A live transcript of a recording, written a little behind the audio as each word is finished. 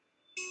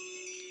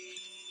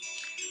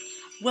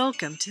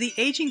Welcome to the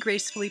Aging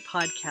Gracefully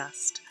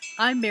podcast.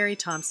 I'm Mary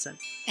Thompson.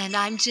 And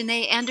I'm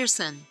Janae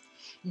Anderson.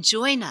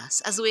 Join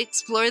us as we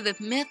explore the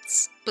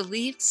myths,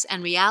 beliefs,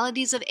 and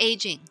realities of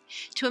aging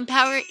to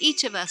empower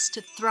each of us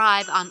to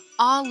thrive on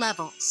all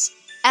levels,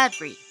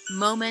 every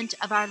moment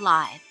of our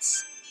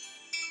lives.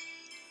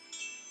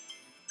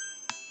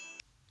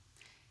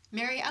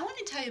 Mary, I want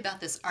to tell you about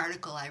this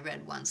article I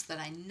read once that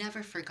I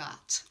never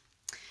forgot.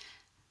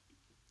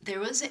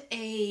 There was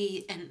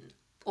an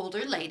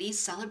older lady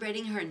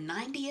celebrating her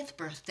 90th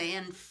birthday,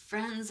 and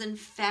friends and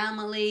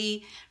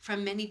family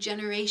from many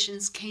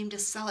generations came to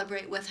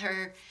celebrate with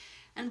her.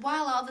 And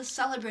while all the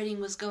celebrating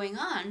was going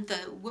on,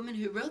 the woman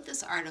who wrote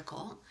this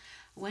article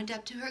went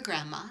up to her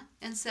grandma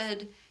and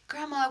said,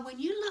 "Grandma, when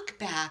you look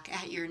back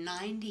at your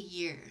 90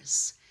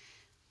 years,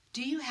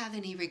 do you have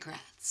any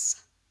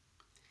regrets?"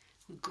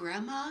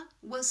 Grandma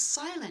was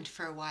silent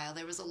for a while.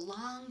 There was a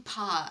long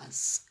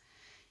pause.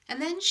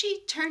 And then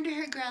she turned to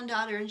her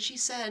granddaughter and she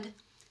said,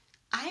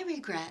 "I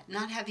regret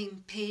not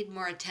having paid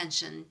more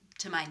attention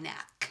to my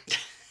neck."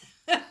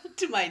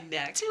 To my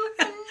neck. To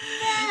her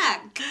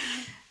neck.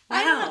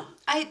 Wow.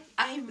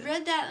 I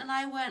read that and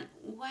I went,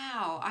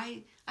 wow,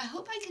 I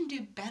hope I can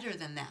do better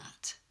than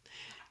that.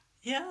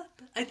 Yeah,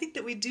 I think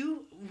that we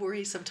do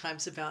worry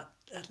sometimes about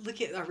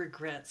looking at our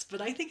regrets,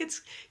 but I think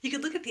you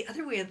could look at the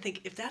other way and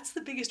think if that's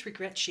the biggest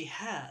regret she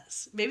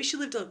has, maybe she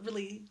lived a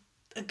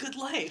good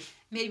life.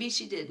 Maybe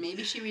she did.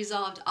 Maybe she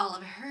resolved all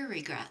of her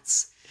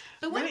regrets.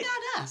 But what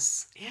about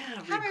us?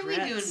 Yeah, How are we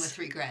doing with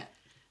regret?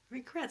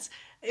 Regrets.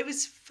 It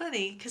was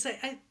funny because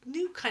I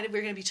knew kind of we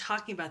were going to be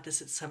talking about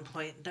this at some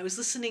point. And I was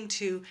listening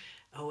to,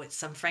 it's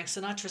some Frank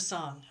Sinatra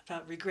song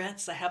about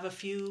regrets. I have a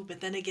few,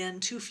 but then again,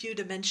 too few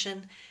to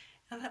mention.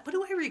 And I thought, what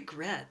do I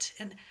regret?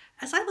 And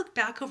as I look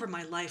back over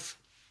my life,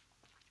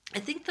 I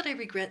think that I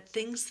regret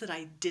things that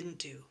I didn't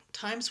do.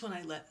 Times when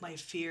I let my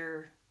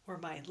fear or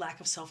my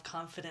lack of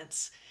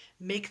self-confidence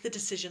make the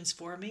decisions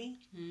for me.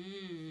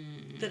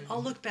 That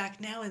I'll look back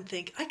now and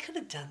think, I could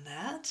have done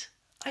that.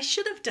 I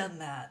should have done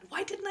that.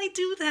 Why didn't I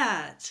do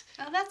that?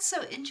 Oh, that's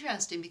so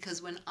interesting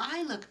because when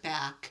I look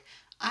back,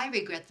 I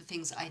regret the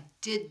things I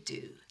did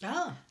do.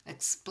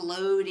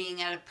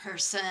 Exploding at a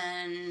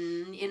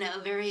person,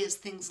 various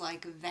things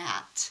like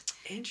that.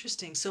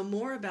 Interesting. So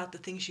more about the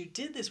things you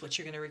did is what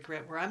you're going to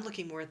regret, where I'm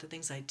looking more at the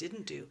things I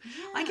didn't do.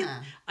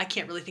 Yeah. I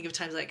can't really think of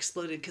times I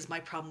exploded because my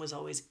problem was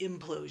always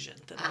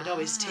implosion, that I'd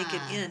always take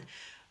it in.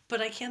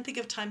 But I can think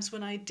of times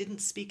when I didn't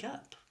speak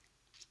up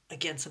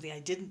against something I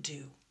didn't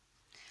do.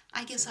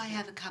 I guess I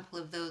have a couple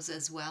of those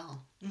as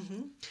well.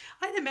 Mm-hmm.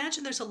 I'd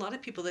imagine there's a lot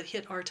of people that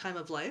hit our time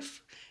of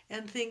life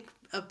and think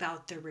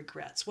about their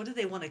regrets. What do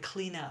they want to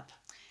clean up?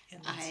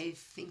 I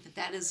think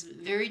that is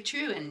very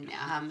true. And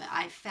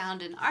I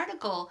found an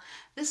article.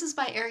 This is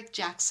by Eric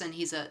Jackson.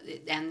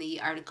 And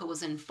the article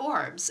was in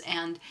Forbes.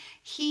 And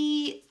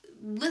he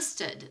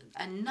listed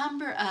a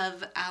number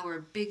of our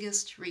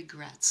biggest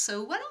regrets.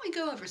 So why don't we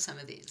go over some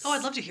of these? Oh,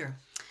 I'd love to hear.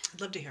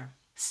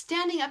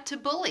 Standing up to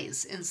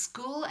bullies in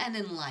school and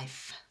in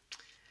life. I'm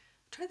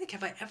trying to think,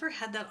 have I ever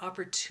had that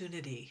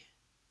opportunity?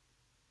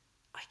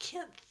 I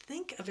can't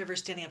think of ever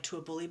standing up to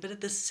a bully, but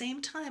at the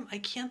same time, I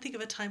can't think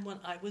of a time when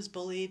I was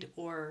bullied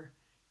or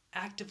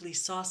actively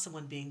saw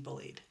someone being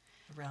bullied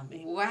around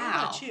me. Wow, how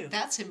about you?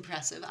 That's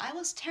impressive. I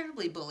was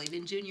terribly bullied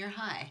in junior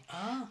high.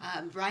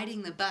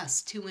 Riding the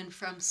bus to and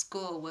from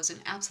school was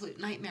an absolute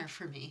nightmare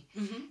for me.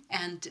 Mm-hmm.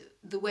 And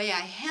the way I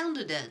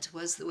handled it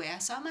was the way I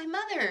saw my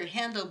mother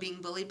handle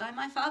being bullied by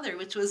my father,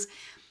 which was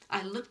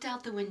I looked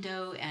out the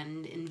window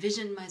and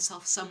envisioned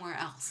myself somewhere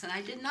else. And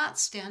I did not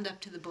stand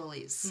up to the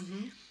bullies.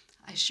 Mm-hmm.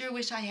 I sure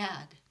wish I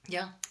had.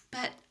 Yeah.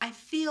 But I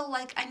feel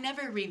like I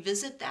never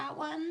revisit that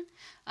one.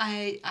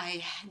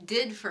 I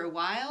did for a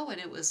while when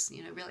it was,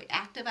 really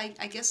active.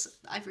 I guess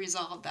I've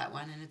resolved that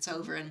one and it's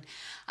over. And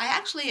I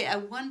actually,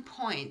 at one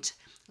point,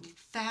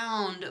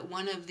 found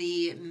one of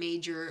the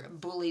major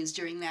bullies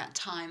during that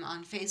time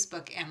on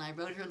Facebook, and I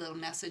wrote her a little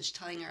message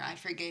telling her I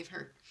forgave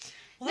her.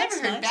 Well,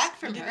 never heard back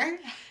from her.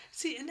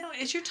 See, now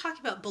as you're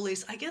talking about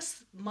bullies, I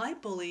guess my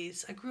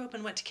bullies, I grew up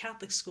and went to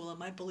Catholic school, and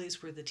my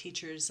bullies were the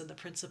teachers and the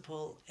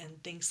principal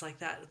and things like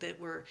that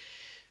were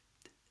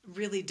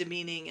really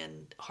demeaning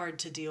and hard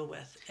to deal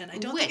with. And I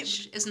don't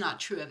Which is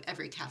not true of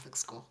every Catholic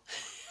school.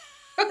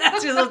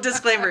 That's your little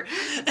disclaimer.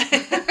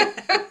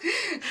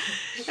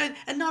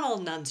 And not all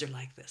nuns are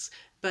like this,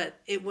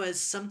 but it was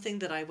something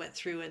that I went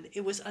through, and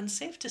it was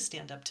unsafe to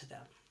stand up to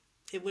them.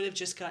 It would have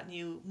just gotten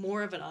you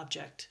more of an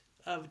object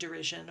of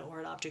derision or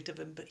an object of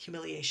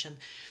humiliation.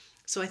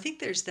 So I think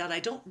there's that. I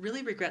don't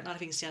really regret not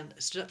having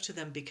stood up to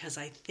them because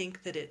I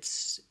think that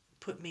it's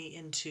put me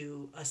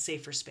into a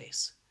safer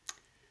space.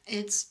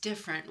 It's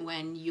different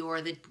when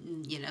you're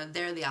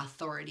they're the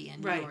authority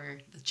and right. You're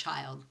the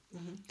child.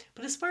 Mm-hmm.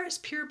 But as far as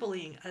peer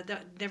bullying,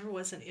 that never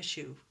was an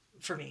issue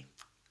for me.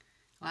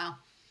 Wow.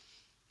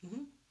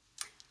 Mm-hmm.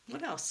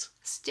 What else?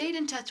 Stayed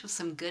in touch with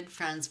some good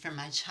friends from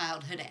my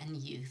childhood and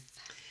youth.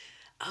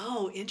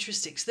 Oh,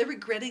 interesting. So they're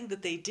regretting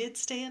that they did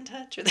stay in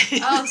touch, or they?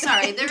 Oh,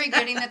 sorry. They're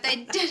regretting that they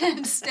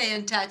didn't stay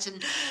in touch.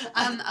 And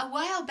a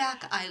while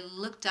back, I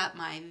looked up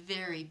my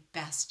very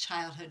best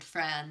childhood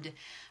friend.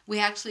 We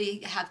actually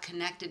have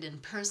connected in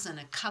person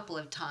a couple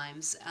of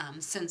times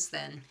since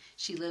then.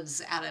 She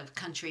lives out of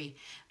country,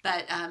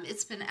 but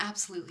it's been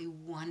absolutely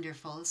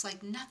wonderful. It's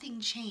like nothing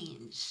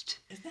changed.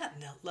 Isn't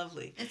that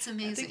lovely? It's I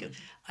think amazing.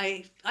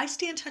 I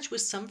stay in touch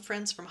with some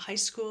friends from high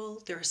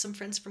school. There are some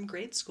friends from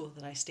grade school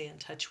that I stay in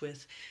touch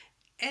with.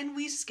 And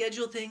we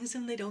schedule things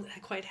and they don't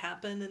quite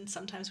happen. And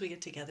sometimes we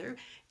get together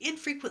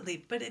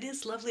infrequently, but it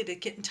is lovely to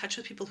get in touch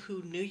with people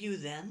who knew you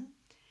then.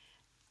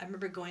 I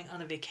remember going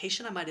on a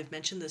vacation, I might have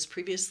mentioned this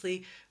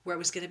previously, where I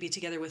was going to be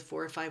together with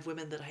 4 or 5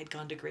 women that I had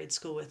gone to grade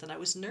school with, and I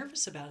was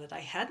nervous about it. I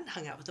hadn't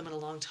hung out with them in a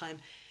long time,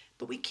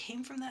 but we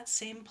came from that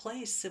same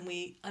place and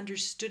we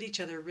understood each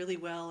other really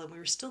well, and we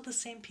were still the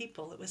same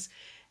people.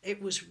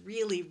 It was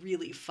really,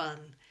 really fun.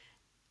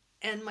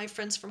 And my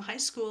friends from high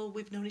school,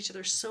 we've known each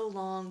other so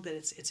long that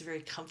it's a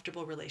very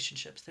comfortable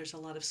relationships. There's a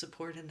lot of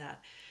support in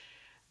that.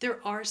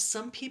 There are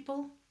some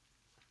people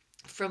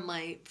from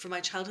my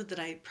childhood that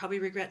I probably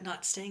regret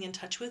not staying in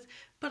touch with,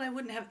 but I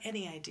wouldn't have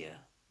any idea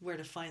where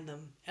to find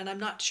them. And I'm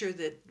not sure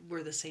that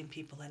we're the same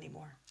people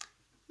anymore.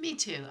 Me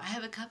too. I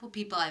have a couple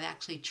people I've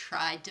actually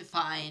tried to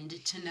find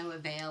to no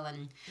avail,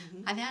 and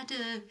I've had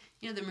to,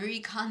 the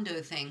Marie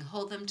Kondo thing,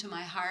 hold them to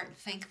my heart,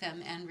 thank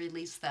them, and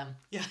release them.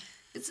 Yeah,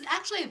 It's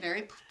actually a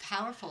very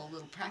powerful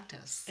little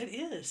practice. it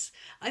is.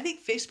 I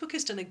think Facebook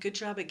has done a good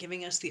job at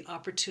giving us the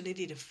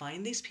opportunity to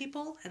find these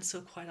people, and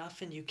so quite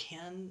often you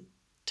can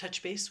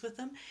touch base with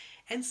them.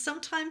 And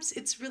sometimes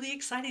it's really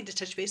exciting to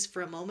touch base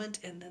for a moment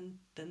and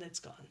then it's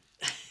gone.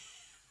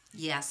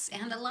 Yes,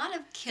 and a lot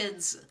of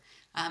kids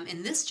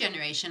in this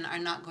generation are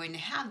not going to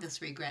have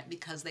this regret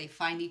because they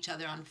find each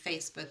other on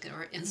Facebook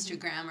or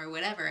Instagram or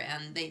whatever,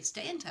 and they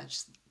stay in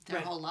touch their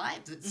Right. whole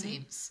lives, it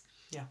seems.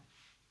 Yeah.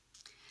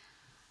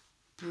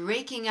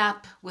 Breaking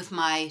up with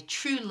my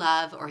true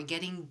love or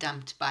getting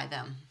dumped by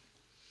them.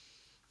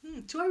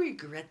 Do I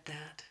regret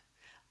that?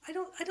 I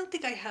don't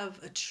think I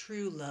have a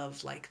true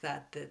love like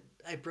that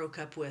I broke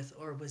up with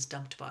or was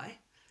dumped by.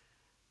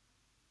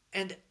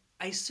 And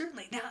I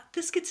certainly, now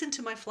this gets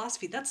into my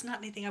philosophy. That's not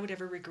anything I would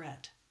ever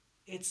regret.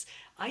 It's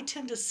I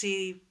tend to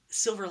see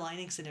silver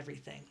linings in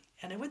everything.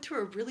 And I went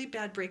through a really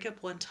bad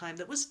breakup one time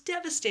that was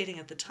devastating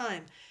at the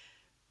time,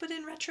 but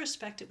in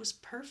retrospect it was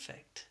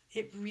perfect.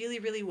 It really,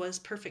 really was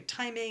perfect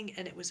timing,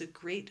 and it was a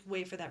great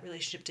way for that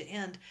relationship to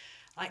end.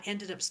 I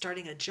ended up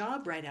starting a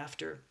job right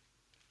after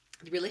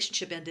the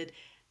relationship ended,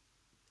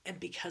 and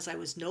because I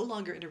was no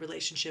longer in a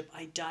relationship,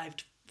 I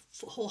dived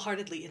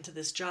wholeheartedly into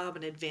this job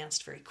and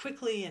advanced very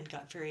quickly and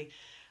got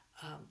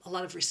a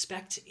lot of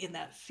respect in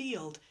that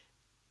field.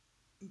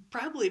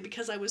 Probably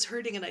because I was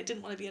hurting and I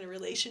didn't want to be in a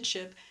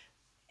relationship,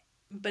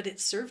 but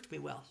it served me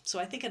well. So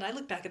I think, and I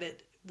look back at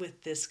it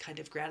with this kind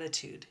of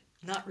gratitude,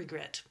 not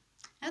regret.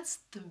 That's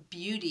the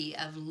beauty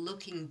of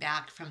looking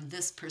back from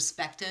this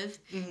perspective.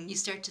 You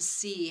start to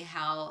see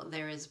how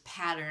there is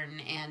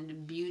pattern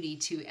and beauty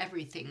to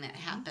everything that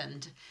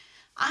happened.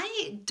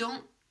 I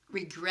don't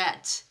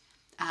regret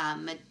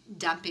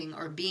dumping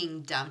or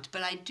being dumped,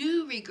 but I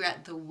do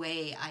regret the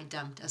way I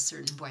dumped a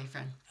certain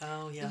boyfriend.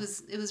 Oh yeah.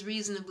 It was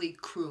reasonably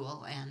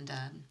cruel and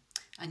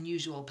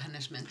unusual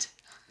punishment.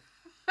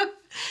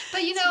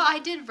 But I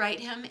did write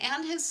him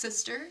and his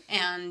sister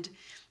and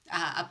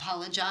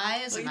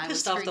apologize, Well, and you I was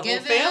pissed off the whole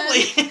forgiven.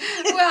 family.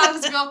 Well, I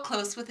was real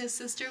close with his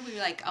sister. We were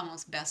like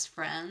almost best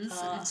friends,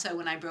 and so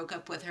when I broke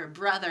up with her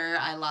brother,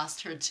 I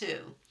lost her too.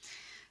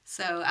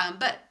 So,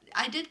 but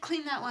I did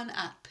clean that one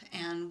up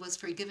and was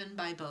forgiven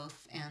by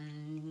both,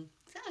 and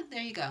so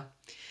there you go.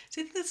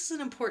 So I think this is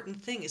an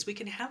important thing: is we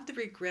can have the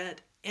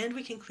regret and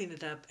we can clean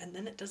it up, and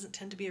then it doesn't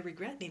tend to be a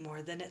regret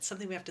anymore. Then it's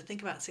something we have to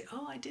think about and say,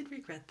 "Oh, I did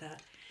regret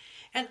that."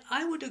 And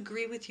I would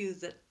agree with you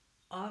that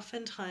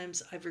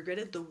oftentimes I've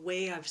regretted the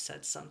way I've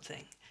said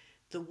something,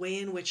 the way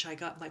in which I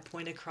got my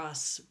point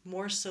across,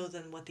 more so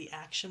than what the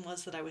action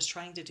was that I was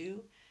trying to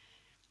do.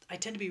 I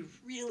tend to be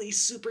really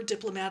super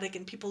diplomatic,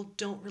 and people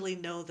don't really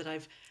know that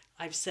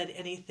I've said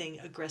anything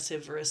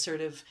aggressive or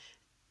assertive,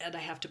 and I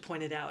have to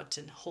point it out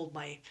and hold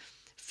my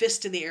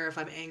fist in the air if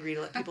I'm angry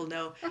to let people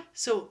know.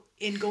 So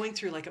in going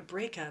through like a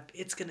breakup,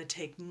 it's going to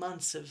take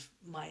months of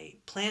my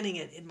planning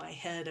it in my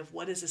head of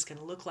what is this going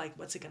to look like,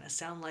 what's it going to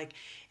sound like.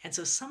 And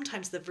so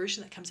sometimes the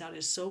version that comes out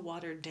is so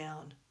watered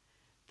down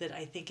that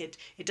I think it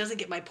doesn't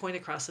get my point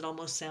across. It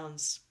almost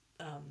sounds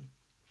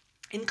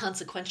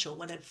inconsequential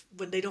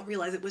when they don't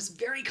realize it was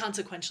very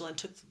consequential and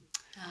took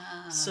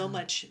so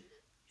much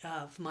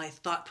of my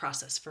thought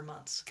process for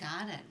months.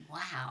 Got it.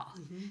 Wow.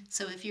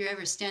 So if you're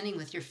ever standing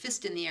with your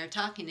fist in the air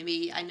talking to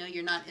me, I know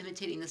you're not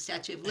imitating the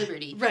Statue of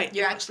Liberty. Right.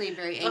 You're actually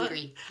very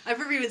angry. I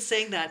remember even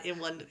saying that in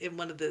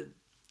one of the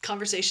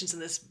conversations in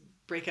this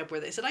breakup where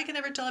they said, "I can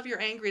never tell if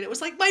you're angry," and it was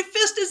like, my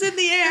fist is in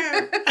the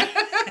air.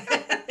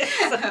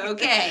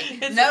 Okay.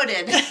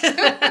 Noted.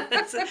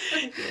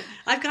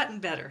 I've gotten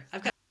better.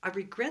 I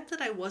regret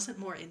that I wasn't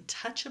more in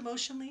touch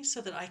emotionally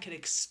so that I could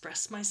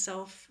express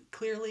myself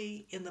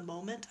clearly in the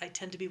moment. I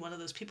tend to be one of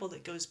those people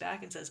that goes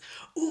back and says,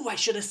 "Ooh, I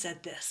should have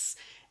said this."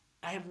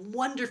 I have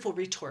wonderful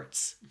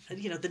retorts,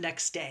 the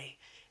next day.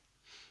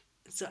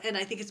 So, and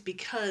I think it's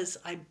because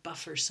I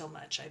buffer so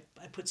much.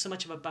 I put so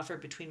much of a buffer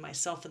between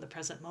myself and the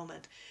present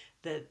moment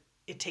that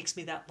it takes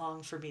me that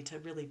long for me to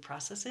really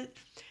process it.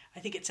 I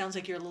think it sounds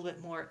like you're a little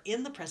bit more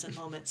in the present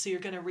moment, so you're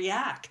going to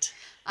react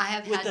I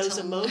have with had those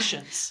to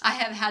emotions. I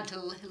have had to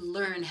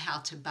learn how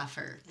to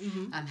buffer.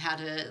 Mm-hmm. How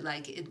to,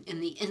 like, in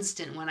the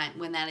instant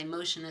when that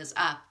emotion is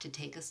up, to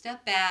take a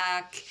step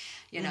back,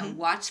 Mm-hmm.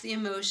 watch the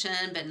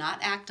emotion but not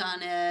act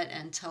on it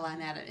until I'm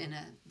at it in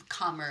a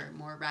calmer,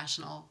 more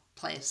rational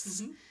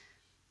place.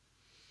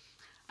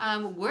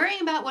 Mm-hmm.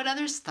 Worrying about what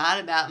others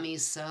thought about me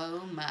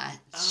so Oh,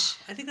 much.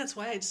 I think that's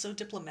why I'm so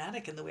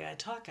diplomatic in the way I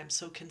talk. I'm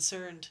so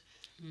concerned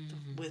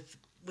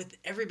with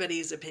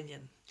everybody's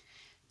opinion.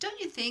 Don't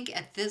you think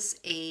at this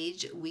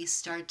age we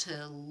start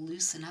to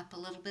loosen up a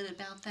little bit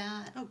about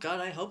that? Oh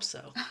God, I hope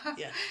so.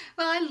 Yeah.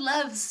 Well, I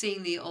love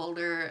seeing the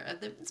older,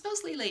 it's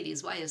mostly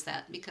ladies. Why is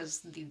that? Because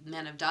the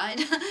men have died.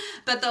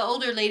 But the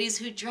older ladies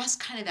who dress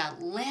kind of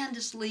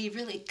outlandishly,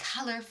 really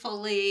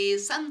colorfully.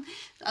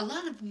 A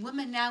lot of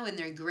women now in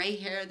their gray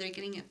hair, they're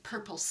getting a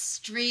purple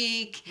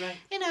streak. Right.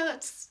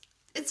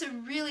 It's a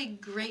really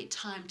great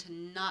time to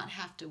not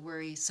have to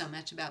worry so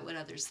much about what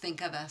others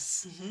think of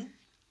us. Mm-hmm.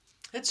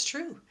 That's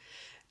true.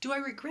 Do I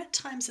regret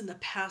times in the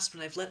past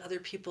when I've let other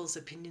people's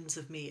opinions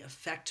of me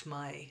affect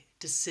my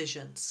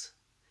decisions?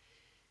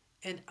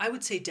 And I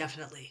would say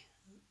definitely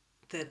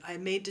that I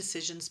made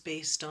decisions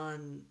based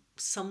on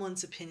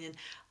someone's opinion.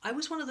 I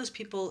was one of those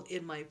people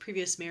in my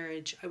previous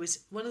marriage. I was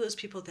one of those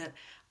people that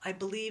I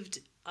believed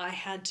I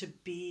had to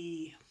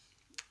be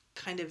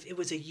it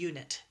was a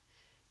unit.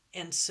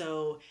 And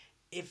so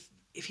if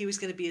he was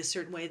going to be a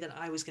certain way, then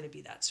I was going to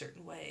be that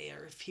certain way.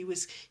 Or if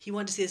he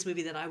wanted to see this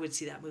movie, then I would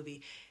see that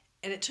movie.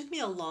 And it took me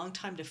a long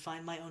time to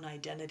find my own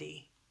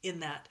identity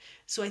in that.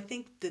 So I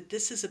think that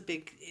this is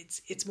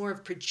it's more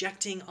of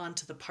projecting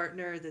onto the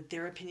partner that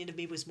their opinion of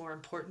me was more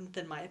important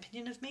than my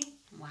opinion of me.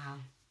 Wow.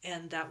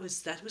 And that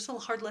was a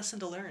hard lesson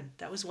to learn.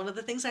 That was one of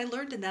the things I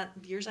learned in that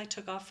years I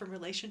took off from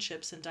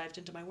relationships and dived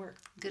into my work.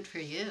 Good for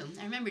you.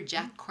 I remember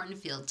Jack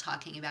Cornfield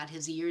talking about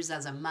his years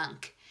as a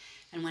monk.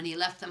 And when he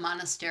left the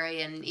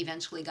monastery and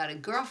eventually got a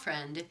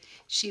girlfriend,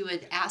 she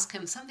would ask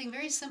him something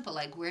very simple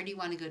like, "Where do you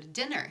want to go to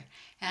dinner?"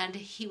 And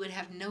he would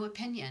have no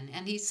opinion.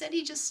 And he said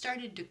he just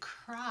started to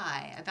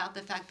cry about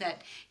the fact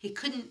that he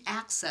couldn't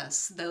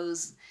access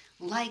those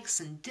likes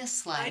and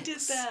dislikes. I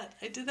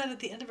did that at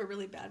the end of a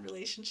really bad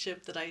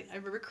relationship that I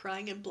remember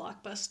crying in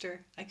Blockbuster.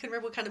 I couldn't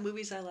remember what kind of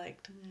movies I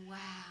liked.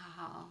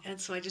 Wow. And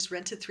so I just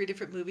rented 3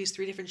 different movies,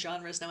 3 different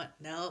genres, and I went,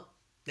 nope,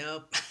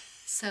 nope.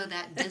 So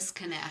that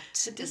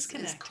disconnect, is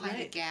quite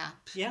right. a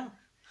gap. Yeah.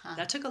 Huh.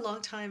 That took a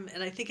long time,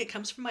 and I think it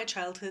comes from my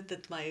childhood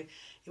that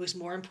it was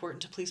more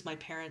important to please my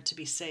parent to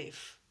be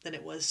safe than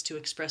it was to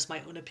express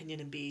my own opinion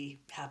and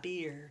be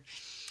happy.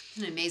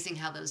 Isn't it amazing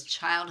how those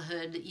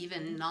childhood,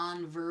 even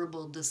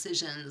non-verbal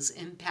decisions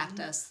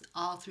impact us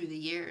all through the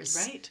years?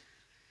 Right.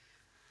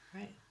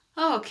 Right.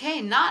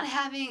 Okay, not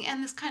having,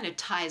 and this kind of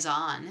ties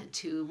on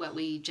to what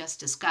we just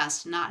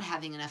discussed, not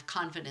having enough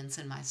confidence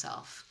in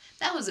myself.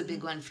 That was a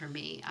big one for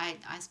me. I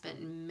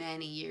spent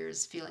many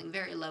years feeling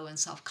very low in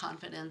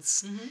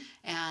self-confidence. Mm-hmm.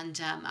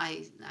 And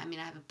I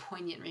have a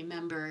poignant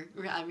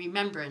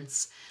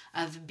remembrance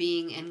of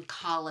being in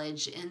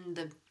college in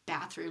the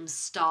bathroom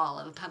stall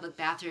of a public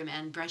bathroom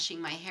and brushing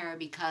my hair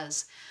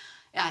because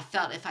I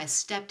felt if I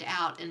stepped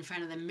out in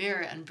front of the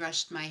mirror and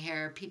brushed my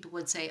hair, people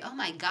would say, "Oh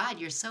my God,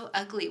 you're so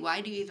ugly. Why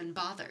do you even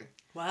bother?"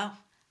 Wow.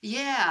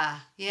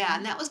 Yeah.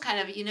 And that was kind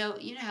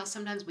of, how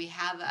sometimes we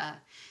have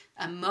a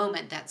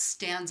moment that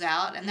stands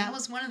out, and that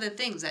was one of the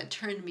things that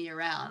turned me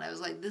around. I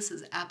was like, this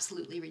is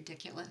absolutely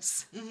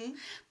ridiculous. Mm-hmm.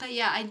 But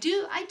yeah, I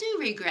do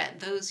regret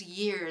those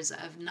years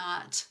of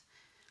not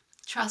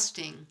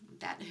trusting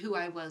that who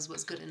I was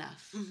good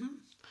enough. Mm-hmm.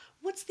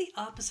 What's the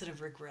opposite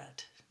of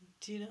regret?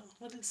 Do you know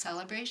what is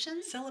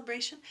Celebration?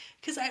 celebration?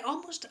 Because I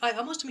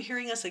almost am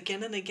hearing us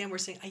again and again. We're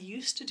saying I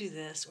used to do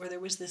this, or there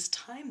was this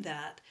time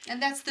that.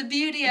 And that's the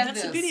beauty And of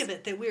that's this. the beauty of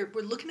it, that we're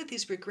looking at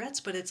these regrets,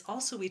 but it's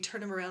also we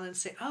turn them around and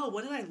say, oh,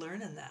 what did I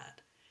learn in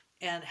that?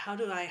 And how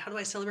do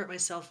I celebrate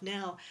myself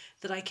now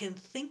that I can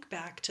think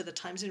back to the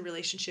times in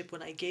relationship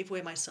when I gave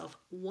away myself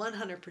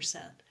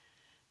 100%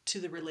 to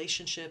the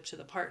relationship, to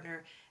the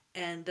partner,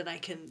 and then I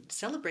can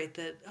celebrate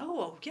that,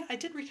 oh, yeah, I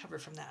did recover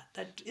from that.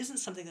 That isn't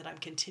something that I'm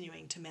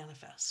continuing to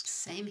manifest.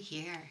 Same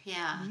here,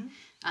 yeah.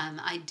 Mm-hmm.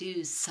 I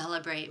do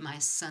celebrate my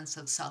sense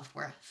of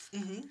self-worth.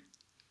 Mm-hmm.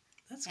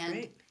 That's And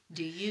great.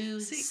 do you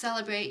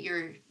celebrate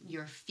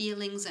your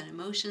feelings and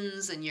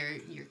emotions and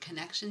your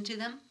connection to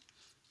them?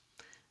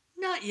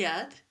 Not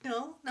yet.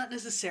 No, not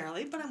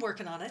necessarily, but I'm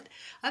working on it.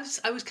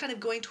 I was kind of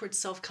going towards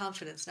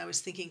self-confidence, and I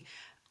was thinking,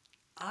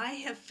 I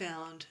have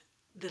found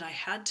that I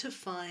had to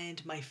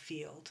find my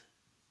field.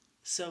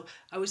 So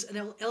I was an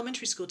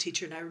elementary school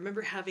teacher, and I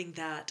remember having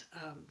that,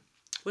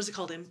 what is it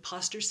called,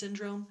 imposter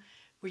syndrome,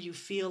 where you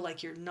feel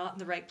like you're not in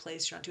the right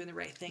place, you're not doing the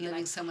right thing.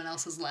 Living someone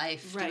else's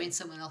life, Right. doing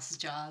someone else's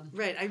job.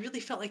 Right. I really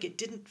felt like it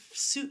didn't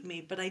suit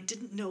me, but I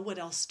didn't know what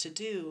else to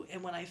do.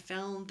 And when I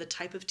found the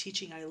type of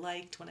teaching I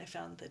liked, when I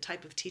found the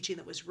type of teaching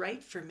that was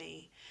right for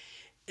me,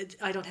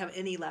 I don't have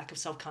any lack of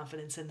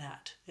self-confidence in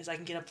that. As I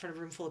can get up in front of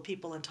a room full of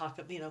people and talk,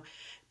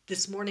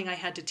 this morning I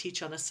had to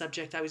teach on a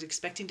subject. I was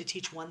expecting to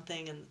teach one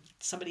thing and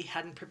somebody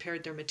hadn't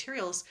prepared their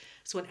materials.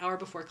 So an hour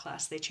before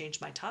class, they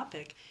changed my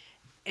topic.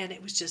 And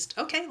it was just,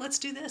 okay, let's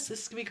do this.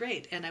 This is going to be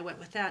great. And I went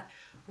with that.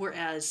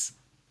 Whereas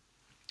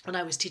when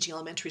I was teaching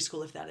elementary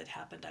school, if that had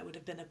happened, I would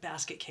have been a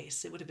basket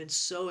case. It would have been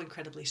so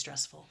incredibly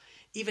stressful,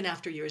 even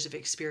after years of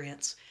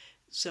experience.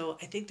 So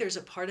I think there's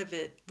a part of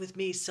it with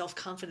me,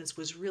 self-confidence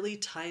was really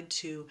tied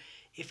to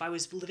if I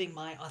was living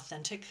my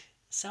authentic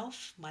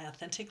self, my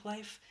authentic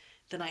life,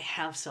 then I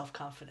have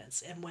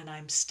self-confidence. And when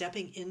I'm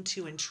stepping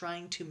into and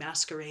trying to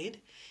masquerade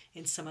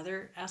in some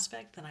other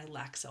aspect, then I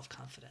lack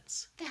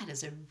self-confidence. That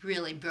is a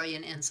really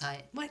brilliant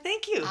insight. Why,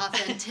 thank you.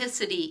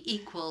 Authenticity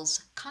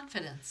equals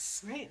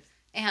confidence. Right.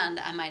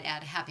 And I might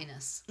add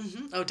happiness.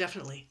 Mm-hmm. Oh,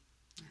 definitely.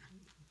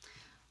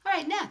 All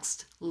right,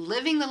 next.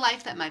 Living the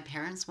life that my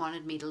parents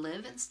wanted me to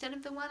live instead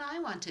of the one I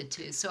wanted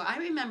to. So I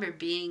remember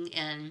being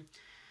in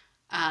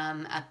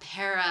I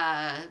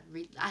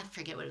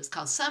forget what it was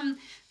called.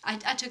 I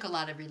took a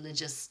lot of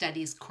religious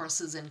studies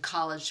courses in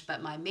college,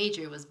 but my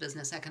major was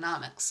business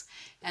economics.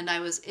 And I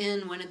was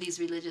in one of these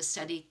religious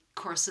study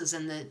courses,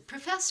 and the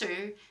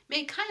professor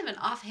made kind of an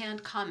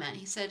offhand comment.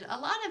 He said, a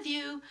lot of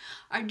you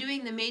are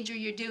doing the major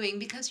you're doing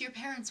because your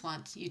parents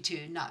want you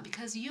to, not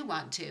because you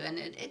want to. And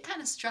it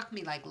kind of struck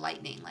me like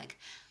lightning, like,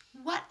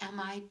 what am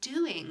I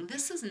doing?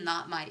 This is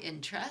not my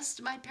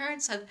interest. My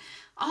parents have,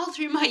 all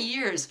through my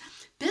years,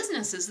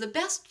 business is the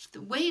best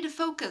way to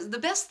focus, the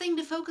best thing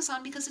to focus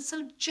on because it's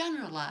so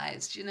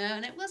generalized,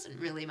 and it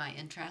wasn't really my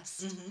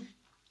interest. Mm-hmm.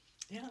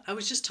 Yeah, I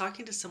was just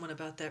talking to someone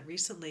about that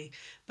recently.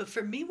 But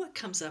for me, what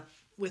comes up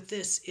with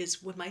this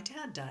is when my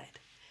dad died.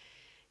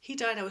 He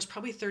died, I was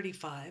probably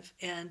 35,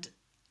 and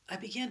I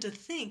began to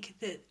think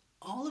that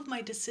all of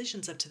my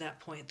decisions up to that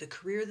point, the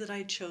career that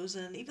I'd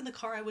chosen, even the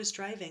car I was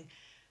driving,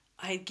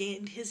 I had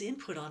gained his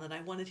input on it.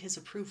 I wanted his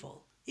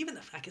approval. Even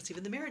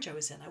the marriage I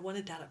was in, I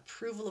wanted that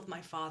approval of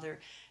my father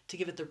to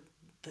give it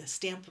the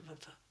stamp of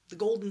the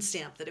golden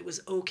stamp that it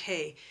was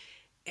okay.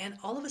 And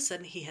all of a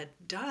sudden he had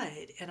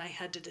died, and I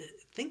had to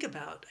think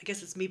about, I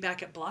guess it's me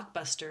back at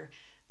Blockbuster,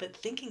 but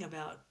thinking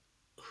about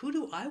who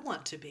do I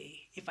want to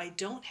be if I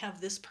don't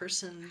have this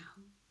person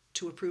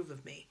to approve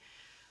of me?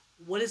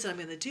 What is it I'm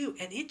going to do?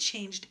 And it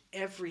changed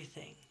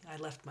everything. I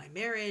left my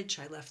marriage.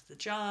 I left the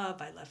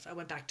job. I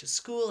went back to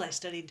school. I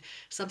studied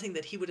something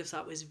that he would have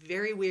thought was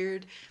very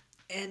weird.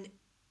 And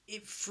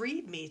it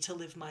freed me to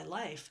live my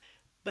life.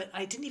 But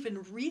I didn't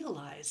even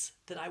realize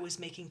that I was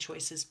making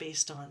choices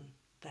based on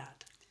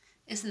that.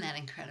 Isn't that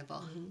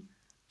incredible?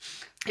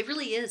 Mm-hmm. It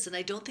really is. And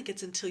I don't think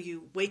it's until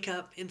you wake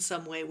up in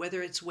some way,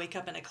 whether it's wake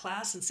up in a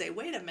class and say,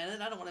 wait a minute,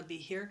 I don't want to be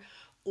here,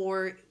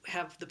 or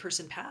have the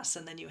person pass,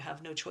 and then you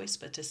have no choice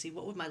but to see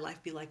what would my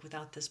life be like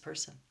without this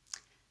person.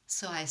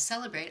 So I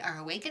celebrate our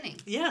awakening.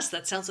 Yes,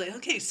 that sounds like,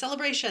 okay,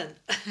 celebration.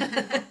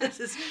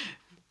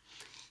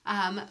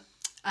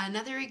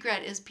 Another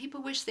regret is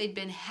people wish they'd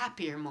been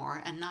happier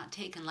more and not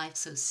taken life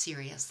so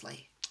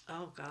seriously.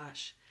 Oh,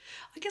 gosh.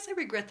 I guess I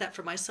regret that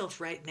for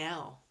myself right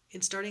now.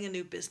 In starting a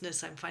new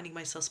business, I'm finding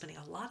myself spending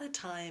a lot of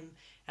time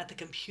at the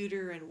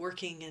computer and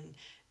working and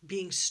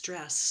being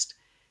stressed.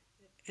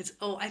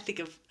 I think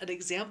of an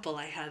example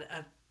I had.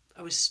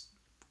 I was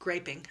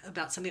griping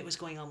about something that was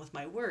going on with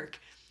my work.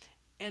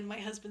 And my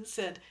husband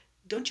said,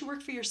 don't you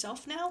work for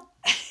yourself now?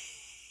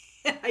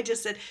 And I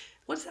just said,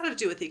 what does that have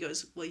to do with it? He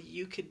goes, well,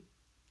 you could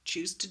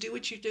choose to do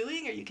what you're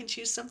doing, or you can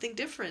choose something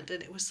different.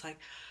 And it was like,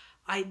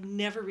 I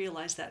never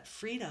realized that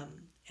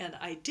freedom. And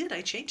I did.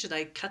 I changed it.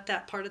 I cut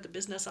that part of the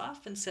business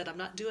off and said, I'm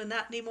not doing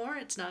that anymore.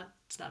 It's not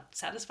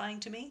satisfying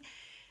to me.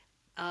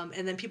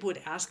 And then people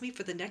would ask me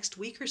for the next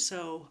week or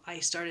so.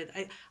 I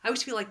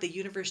always feel like the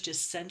universe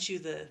just sends you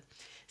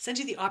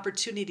the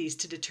opportunities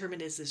to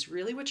determine, is this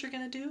really what you're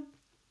going to do?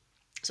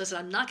 So I said,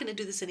 I'm not going to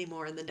do this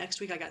anymore. And the next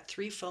week I got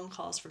 3 phone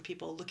calls from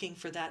people looking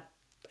for that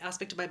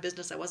aspect of my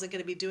business I wasn't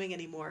going to be doing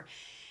anymore.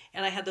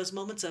 And I had those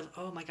moments of,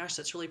 oh my gosh,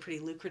 that's really pretty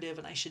lucrative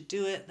and I should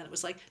do it. And then it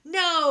was like,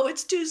 no,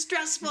 it's too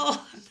stressful.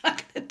 I'm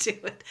not going to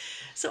do it.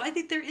 So I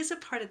think there is a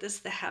part of this,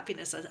 the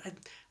happiness. I'm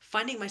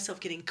finding myself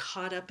getting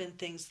caught up in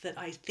things that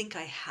I think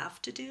I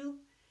have to do,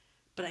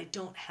 but I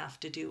don't have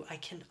to do. I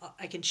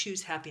can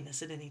choose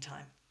happiness at any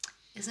time.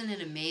 Isn't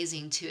it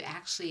amazing to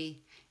actually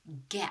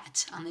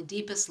get on the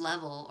deepest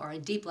level, or a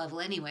deep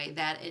level anyway,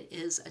 that it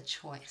is a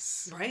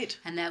choice. Right.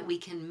 And that we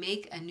can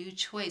make a new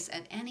choice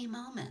at any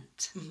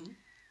moment. Mm-hmm.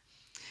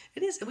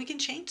 It is, and we can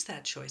change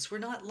that choice. We're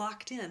not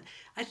locked in.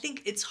 I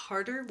think it's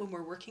harder when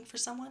we're working for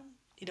someone.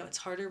 It's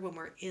harder when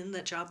we're in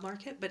the job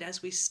market, but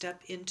as we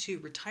step into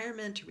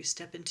retirement or we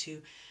step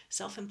into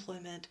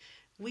self-employment,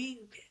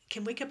 we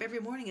can wake up every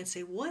morning and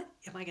say, what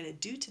am I going to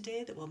do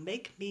today that will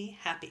make me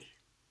happy?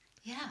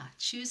 Yeah,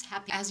 choose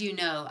happy. As you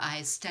know,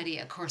 I study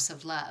A Course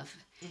of Love,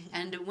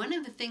 And one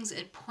of the things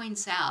it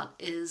points out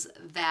is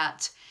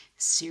that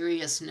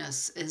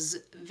seriousness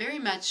is very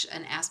much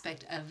an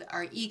aspect of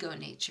our ego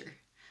nature,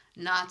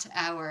 not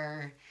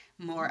our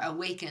more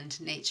awakened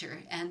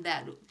nature. And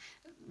that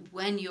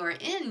when you're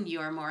in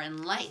your more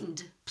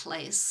enlightened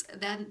place,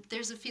 then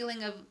there's a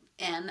feeling of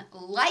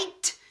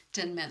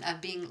enlightenment,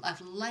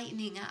 of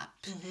lightening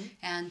up.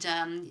 And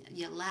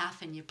you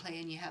laugh and you play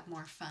and you have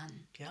more fun.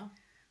 Yeah.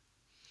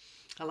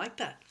 I like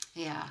that.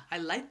 Yeah. I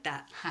like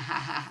that.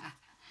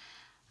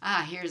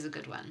 Here's a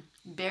good one.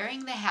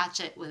 Burying the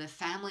hatchet with a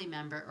family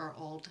member or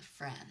old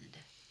friend.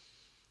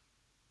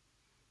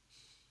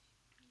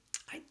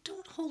 I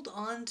don't hold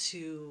on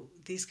to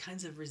these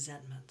kinds of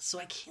resentments, so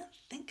I can't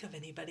think of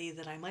anybody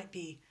that I might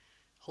be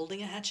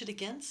holding a hatchet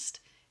against.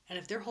 And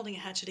if they're holding a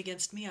hatchet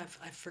against me,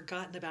 I've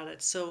forgotten about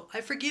it. So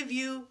I forgive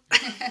you,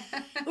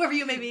 whoever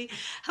you may be.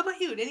 How about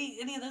you?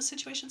 Any of those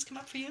situations come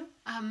up for you?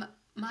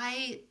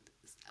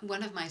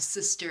 One of my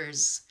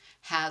sisters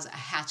has a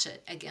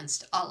hatchet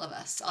against all of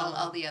us,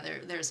 all the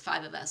other, there's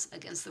 5 of us,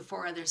 against the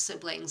 4 other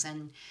siblings,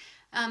 and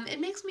it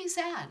makes me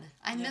sad.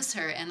 I miss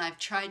her, and I've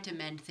tried to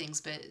mend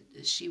things, but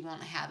she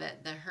won't have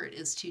it. The hurt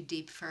is too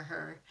deep for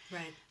her.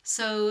 Right.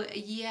 So,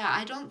 yeah,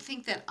 I don't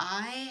think that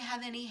I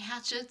have any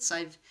hatchets.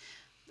 I've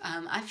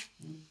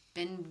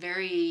been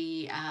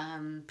very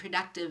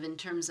productive in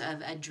terms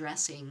of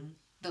addressing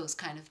those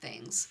kind of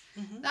things.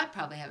 I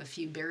probably have a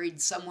few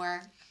buried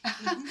somewhere,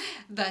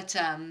 but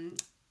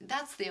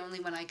that's the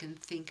only one I can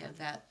think of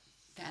that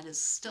is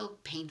still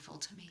painful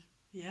to me.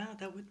 Yeah,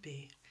 that would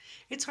be.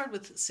 It's hard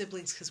with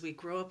siblings because we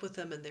grow up with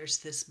them and there's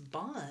this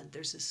bond,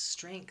 there's this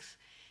strength,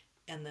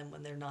 and then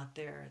when they're not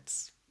there,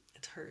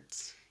 it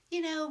hurts. You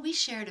know, we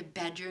shared a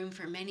bedroom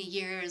for many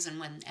years, and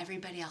when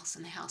everybody else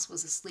in the house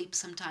was asleep,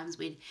 sometimes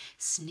we'd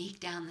sneak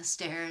down the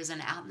stairs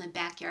and out in the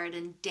backyard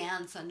and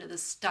dance under the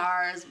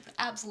stars with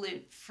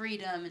absolute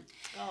freedom. And,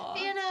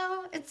 you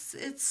know, it's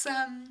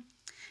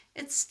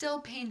still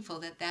painful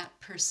that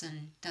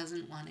person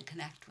doesn't want to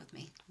connect with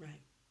me.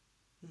 Right.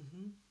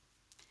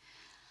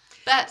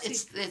 But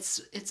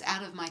it's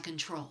out of my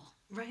control.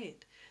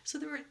 Right. So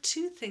there were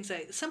 2 things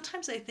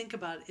sometimes I think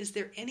about, is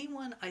there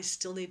anyone I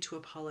still need to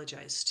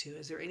apologize to?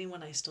 Is there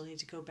anyone I still need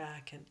to go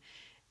back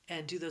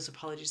and do those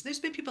apologies? There's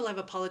been people I've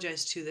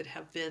apologized to that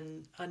have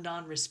been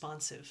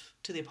non-responsive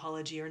to the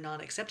apology or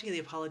non-accepting of the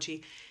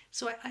apology.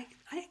 So I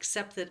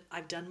accept that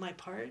I've done my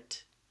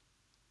part.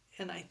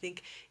 And I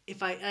think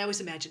I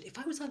always imagine, if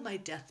I was on my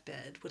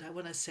deathbed, would I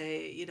want to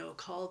say,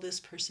 call this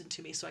person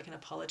to me so I can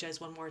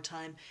apologize one more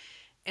time?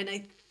 And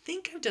I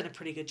think I've done a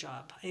pretty good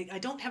job. I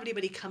don't have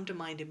anybody come to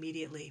mind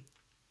immediately.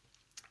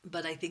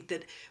 But I think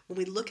that when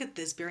we look at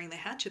this, burying the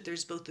hatchet,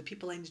 there's both the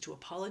people I need to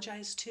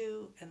apologize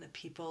to and the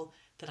people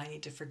that I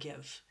need to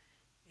forgive.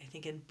 I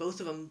think, and both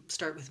of them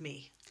start with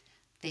me.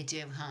 They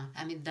do, huh?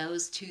 I mean,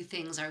 those 2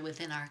 things are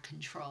within our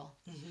control.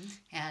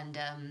 And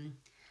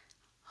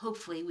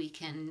hopefully we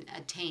can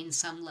attain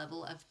some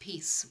level of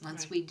peace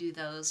once we do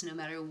those, no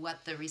matter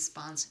what the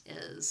response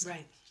is.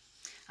 Right.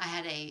 I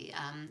had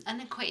an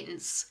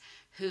acquaintance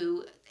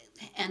who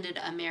ended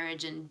a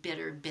marriage in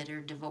bitter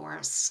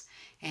divorce.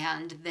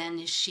 And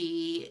then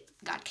she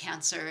got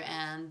cancer,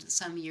 and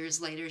some years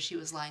later she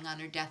was lying on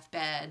her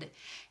deathbed.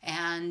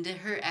 And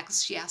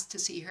she asked to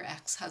see her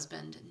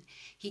ex-husband, and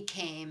he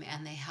came,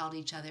 and they held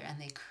each other, and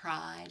they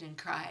cried and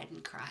cried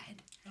and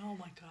cried. Oh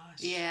my gosh.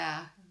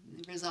 Yeah,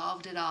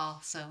 resolved it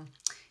all. So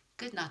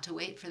good not to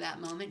wait for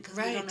that moment, because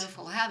we don't know if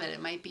we'll have it.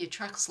 It might be a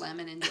truck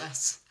slamming into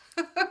us.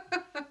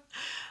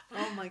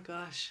 Oh my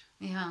gosh.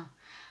 Yeah.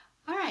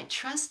 All right,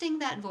 trusting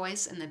that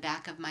voice in the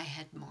back of my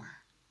head more.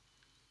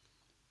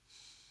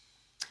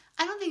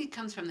 I don't think it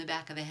comes from the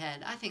back of the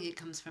head. I think it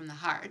comes from the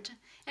heart.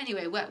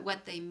 Anyway,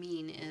 what they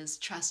mean is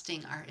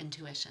trusting our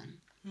intuition.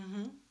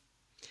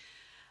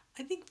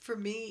 I think for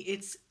me,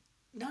 it's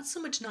not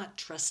so much not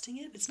trusting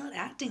it, it's not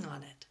acting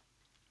on it.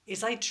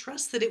 It's I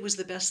trust that it was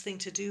the best thing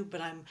to do,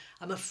 but I'm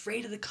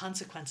afraid of the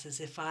consequences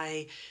if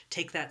I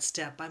take that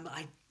step. I'm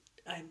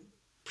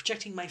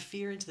projecting my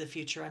fear into the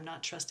future. I'm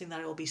not trusting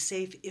that I will be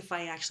safe if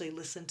I actually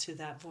listen to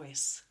that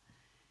voice.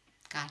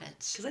 Got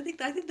it. Because I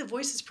think the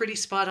voice is pretty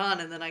spot on,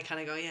 and then I kind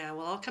of go, yeah,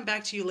 well, I'll come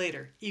back to you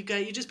later. You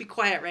just be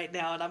quiet right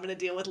now, and I'm going to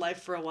deal with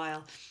life for a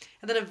while.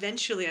 And then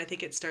eventually, I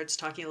think it starts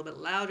talking a little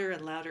bit louder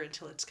and louder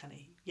until it's kind of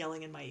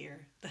yelling in my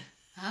ear.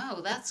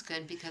 Oh, that's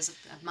good, because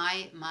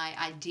my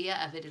idea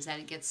of it is that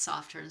it gets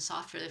softer and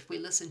softer if we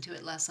listen to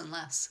it less and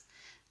less.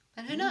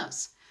 But who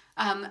knows?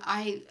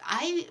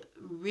 I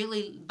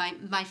really,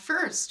 my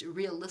first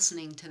real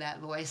listening to that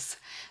voice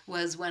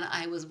was when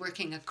I was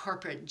working a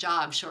corporate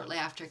job shortly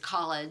after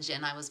college,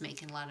 and I was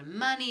making a lot of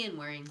money and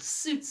wearing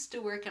suits to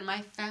work, and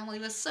my family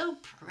was so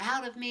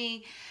proud of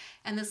me.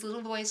 And this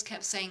little voice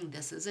kept saying,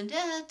 this isn't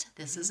it.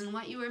 This isn't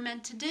what you were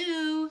meant to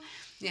do.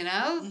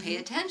 Pay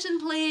attention,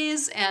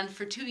 please. And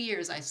for 2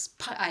 years, I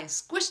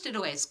squished it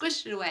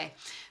away.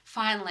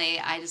 finally,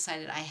 I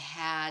decided I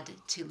had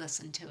to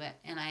listen to it.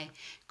 And I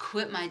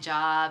quit my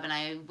job and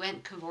I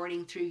went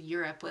cavorting through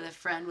Europe with a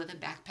friend with a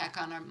backpack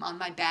on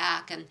my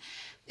back. And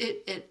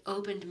it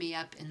opened me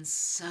up in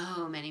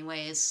so many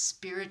ways,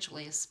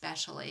 spiritually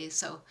especially.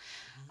 So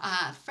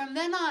from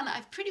then on,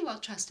 I've pretty well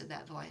trusted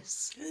that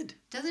voice. Good.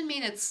 Doesn't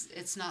mean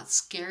it's not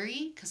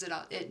scary, because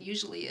it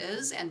usually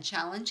is, and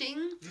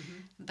challenging,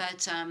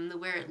 but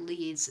where it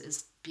leads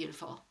is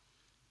beautiful.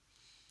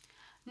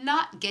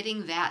 Not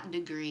getting that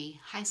degree,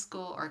 high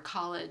school or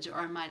college,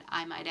 or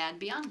I might add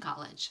beyond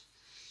college.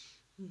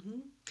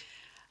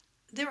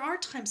 There are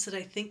times that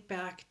I think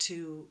back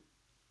to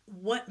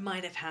what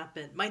might have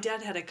happened. My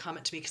dad had a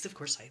comment to me because, of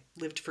course, I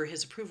lived for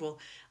his approval.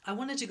 I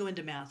wanted to go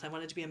into math. I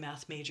wanted to be a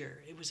math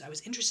major. I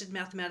was interested in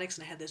mathematics,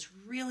 and I had this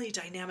really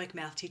dynamic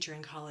math teacher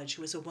in college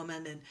who was a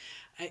woman, and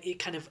it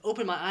kind of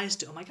opened my eyes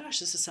to, oh my gosh,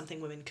 this is something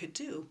women could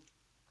do.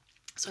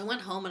 So I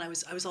went home and I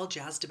was all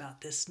jazzed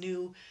about this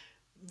new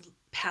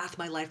path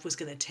my life was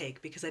going to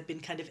take because I'd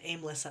been kind of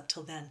aimless up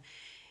till then.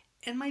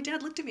 And my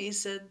dad looked at me and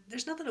said,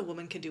 "There's nothing a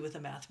woman can do with a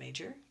math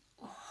major."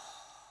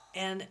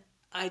 And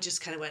I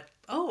just kind of went,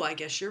 "Oh, I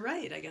guess you're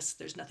right. I guess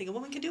there's nothing a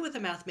woman can do with a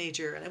math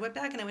major." And I went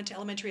back and I went to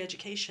elementary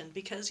education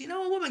because, a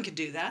woman could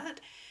do that.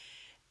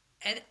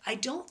 And I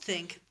don't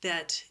think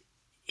that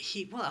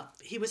he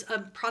was a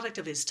product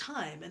of his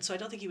time. And so I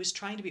don't think he was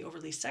trying to be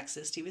overly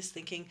sexist. He was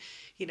thinking,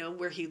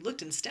 where he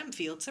looked in STEM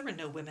fields, there were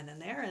no women in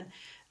there. And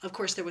of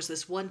course, there was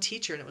this one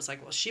teacher, and it was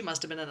like, well, she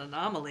must have been an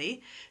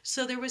anomaly.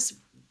 So there was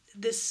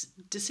this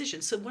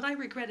decision. So what I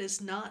regret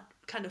is not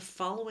kind of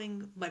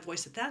following my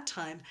voice at that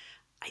time.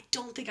 I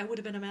don't think I would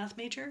have been a math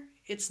major.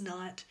 It's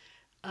not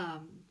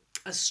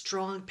a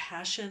strong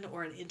passion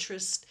or an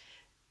interest,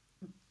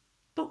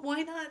 but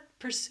why not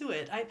pursue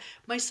it?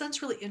 My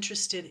son's really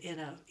interested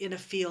in a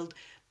field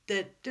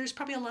that there's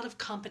probably a lot of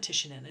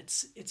competition in.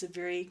 It's a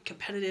very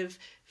competitive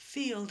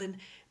field, and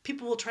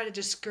people will try to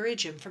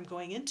discourage him from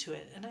going into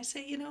it. And I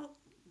say,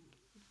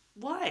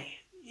 why?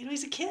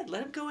 He's a kid.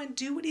 Let him go and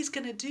do what he's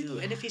going to do.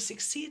 Yeah. And if he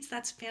succeeds,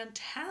 that's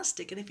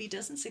fantastic. And if he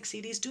doesn't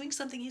succeed, he's doing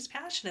something he's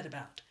passionate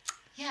about.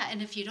 Yeah,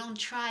 and if you don't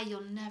try,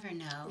 you'll never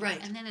know. Right.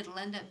 And then it'll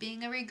end up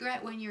being a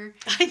regret when you're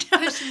I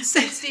know. pushing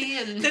 60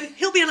 and... Then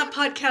he'll be on a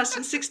podcast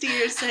in 60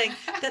 years saying,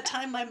 that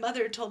time my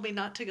mother told me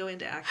not to go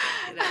into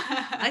acting.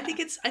 I think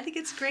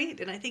it's great,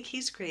 and I think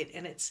he's great.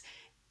 And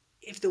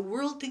if the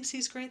world thinks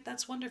he's great,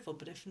 that's wonderful.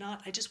 But if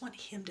not, I just want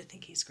him to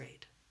think he's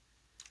great.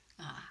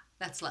 Ah,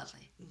 that's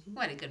lovely.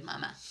 What a good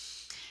mama.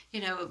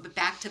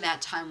 Back to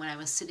that time when I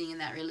was sitting in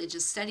that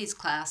religious studies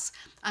class,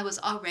 I was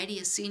already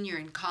a senior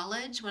in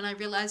college when I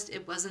realized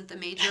it wasn't the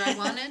major I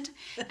wanted.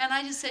 And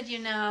I just said,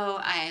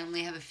 I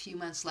only have a few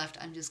months left.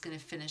 I'm just going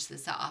to finish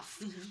this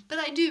off. But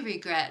I do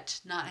regret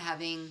not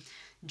having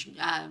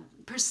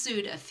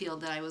pursued a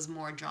field that I was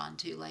more drawn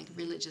to, like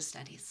religious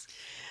studies.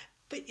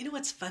 But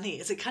what's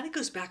funny is it kind of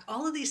goes back,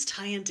 all of these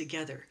tie in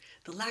together.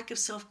 The lack of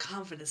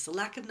self-confidence, the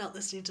lack of not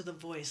listening to the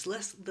voice,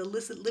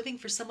 living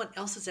for someone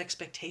else's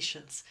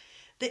expectations.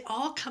 They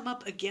all come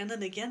up again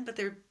and again, but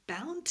they're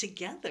bound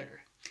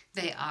together.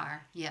 They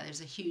are. Yeah,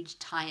 there's a huge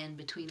tie-in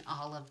between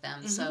all of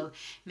them. So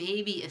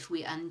maybe if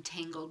we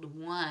untangled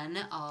one,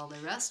 all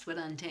the rest would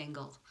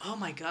untangle. Oh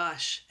my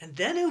gosh. And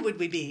then who would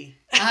we be?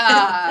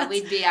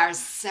 We'd be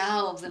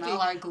ourselves in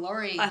all our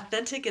glory.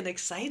 Authentic and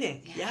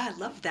exciting. Yeah, I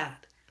love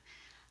that.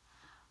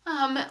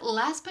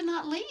 Last but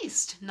not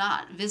least,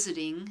 not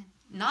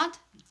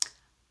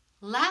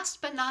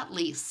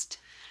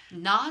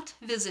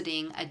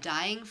visiting a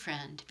dying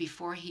friend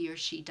before he or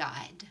she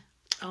died.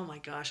 Oh my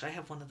gosh, I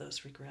have one of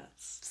those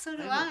regrets. So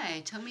do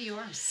I. Tell me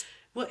yours.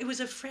 Well, it was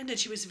a friend, and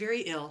she was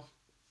very ill.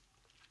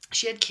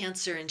 She had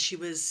cancer, and she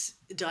was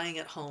dying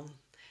at home.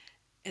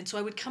 And so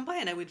I would come by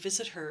and I would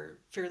visit her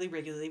fairly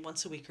regularly,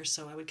 once a week or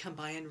so. I would come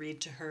by and read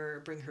to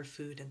her, bring her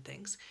food and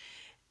things.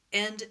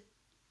 And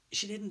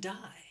she didn't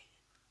die.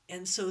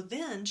 And so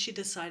then she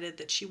decided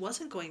that she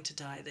wasn't going to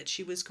die, that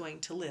she was going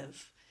to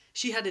live.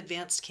 She had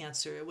advanced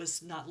cancer. It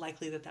was not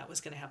likely that was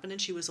going to happen,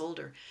 and she was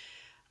older.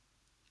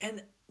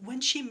 And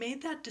when she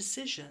made that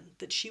decision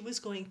that she was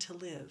going to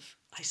live,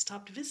 I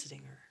stopped visiting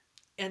her.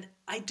 And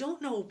I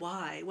don't know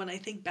why. When I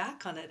think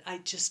back on it, I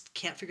just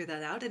can't figure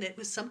that out. And it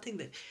was something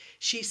that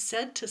she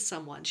said to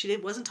someone. She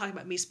wasn't talking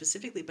about me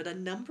specifically, but a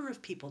number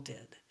of people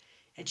did.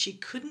 And she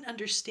couldn't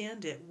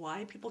understand it,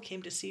 why people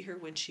came to see her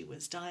when she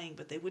was dying,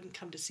 but they wouldn't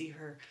come to see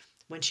her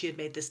when she had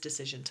made this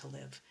decision to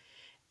live.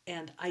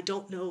 And I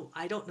don't know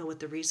what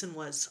the reason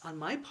was on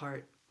my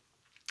part,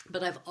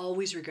 but I've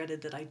always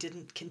regretted that I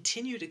didn't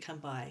continue to come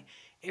by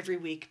every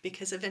week,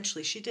 because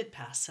eventually she did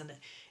pass and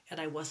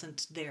I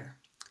wasn't there.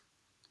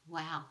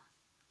 Wow.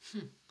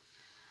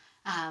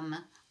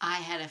 I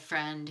had a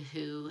friend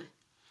who,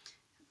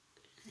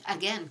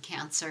 again,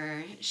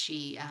 cancer.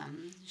 She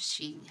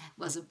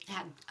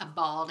had a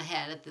bald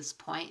head at this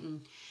point,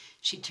 and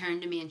she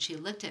turned to me and she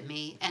looked at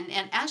me, and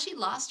as she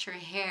lost her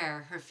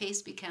hair, her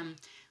face became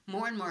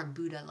more and more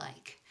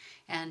Buddha-like.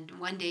 And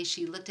one day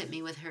she looked at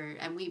me with her,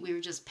 and we were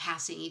just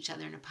passing each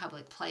other in a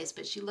public place,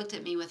 but she looked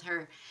at me with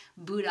her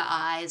Buddha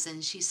eyes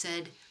and she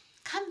said,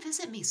 come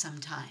visit me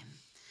sometime.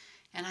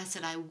 And I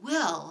said, I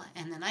will.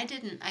 And then I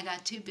didn't. I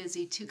got too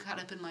busy, too caught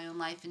up in my own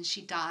life, and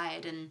she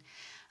died. And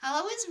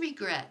I'll always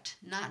regret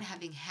not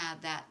having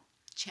had that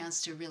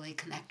chance to really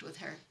connect with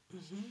her.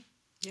 Mm-hmm.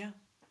 Yeah.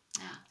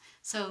 Yeah.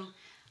 So,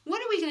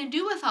 what are we going to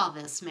do with all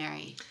this,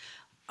 Mary?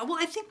 Well,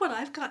 I think what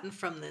I've gotten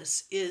from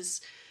this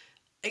is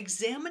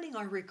examining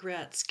our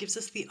regrets gives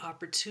us the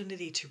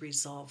opportunity to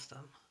resolve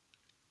them.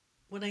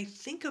 When I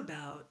think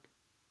about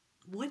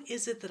what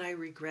is it that I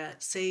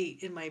regret, say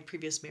in my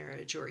previous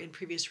marriage or in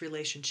previous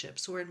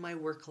relationships or in my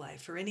work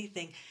life or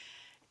anything,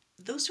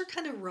 those are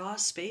kind of raw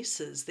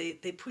spaces. They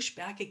push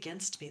back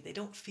against me. They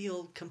don't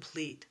feel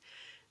complete.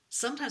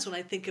 Sometimes when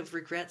I think of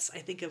regrets, I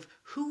think of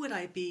who would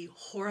I be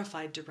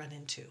horrified to run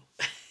into?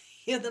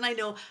 Then I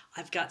know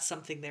I've got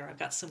something there. I've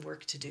got some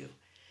work to do.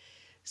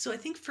 So I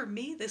think for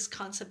me, this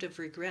concept of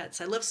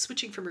regrets, I love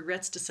switching from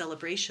regrets to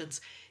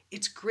celebrations.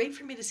 It's great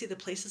for me to see the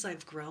places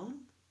I've grown.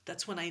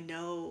 That's when I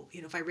know,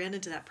 if I ran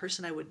into that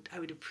person, I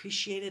would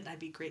appreciate it and I'd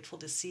be grateful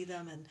to see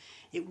them, and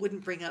it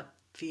wouldn't bring up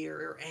fear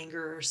or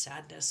anger or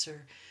sadness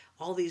or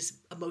all these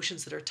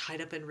emotions that are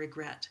tied up in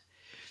regret.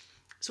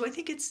 So I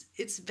think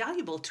it's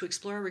valuable to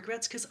explore our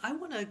regrets because I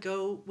want to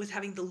go with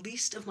having the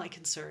least of my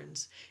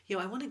concerns.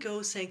 I want to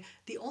go saying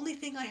the only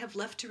thing I have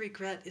left to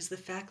regret is the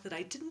fact that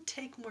I didn't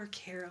take more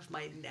care of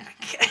my neck.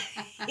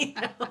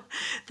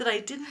 That I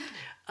didn't,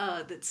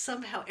 that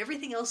somehow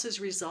everything else is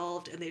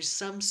resolved and there's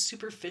some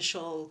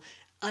superficial,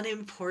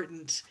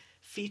 unimportant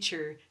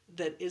feature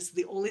that is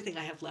the only thing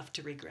I have left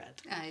to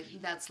regret.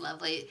 That's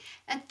lovely.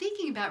 And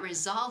thinking about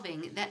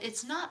resolving that,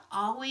 it's not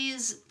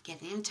always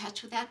getting in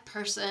touch with that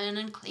person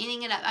and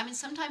cleaning it up. I mean,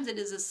 sometimes it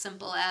is as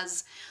simple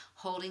as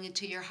holding it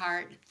to your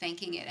heart,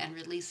 thanking it, and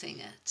releasing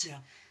it. Yeah.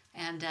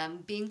 And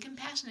being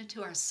compassionate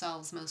to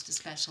ourselves, most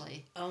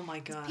especially. Oh my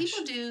gosh.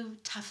 People do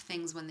tough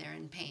things when they're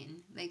in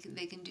pain. They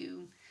can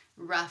do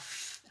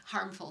rough,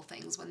 harmful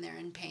things when they're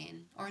in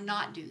pain, or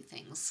not do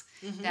things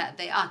that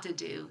they ought to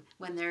do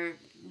when they're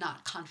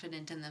not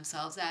confident in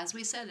themselves. As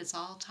we said, it's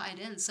all tied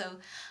in. So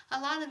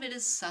a lot of it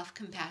is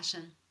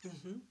self-compassion.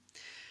 Mm-hmm.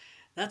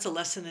 That's a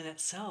lesson in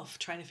itself,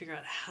 trying to figure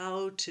out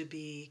how to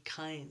be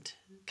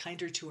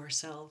kinder to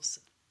ourselves.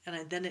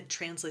 And then it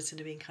translates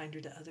into being kinder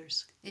to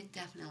others. It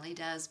definitely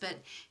does. But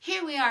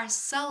here we are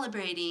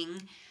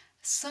celebrating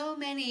so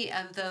many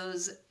of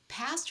those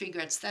past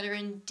regrets that are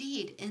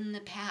indeed in the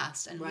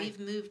past, and Right. we've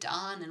moved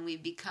on and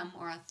we've become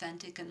more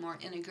authentic and more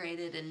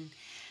integrated, and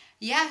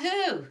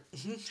yahoo!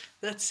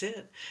 That's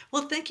it.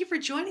 Well, thank you for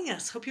joining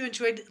us. Hope you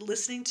enjoyed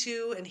listening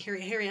to and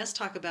hearing us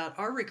talk about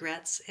our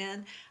regrets,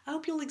 and I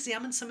hope you'll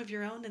examine some of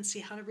your own and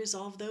see how to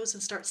resolve those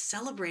and start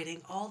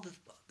celebrating all the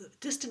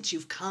distance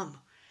you've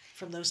come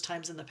from those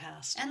times in the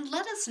past. And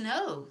let us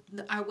know.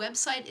 Our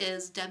website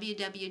is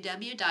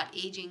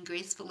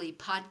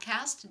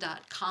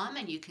www.aginggracefullypodcast.com,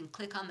 and you can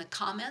click on the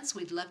comments.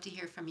 We'd love to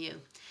hear from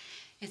you.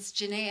 It's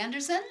Janae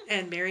Anderson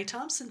And Mary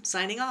Thompson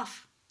signing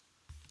off.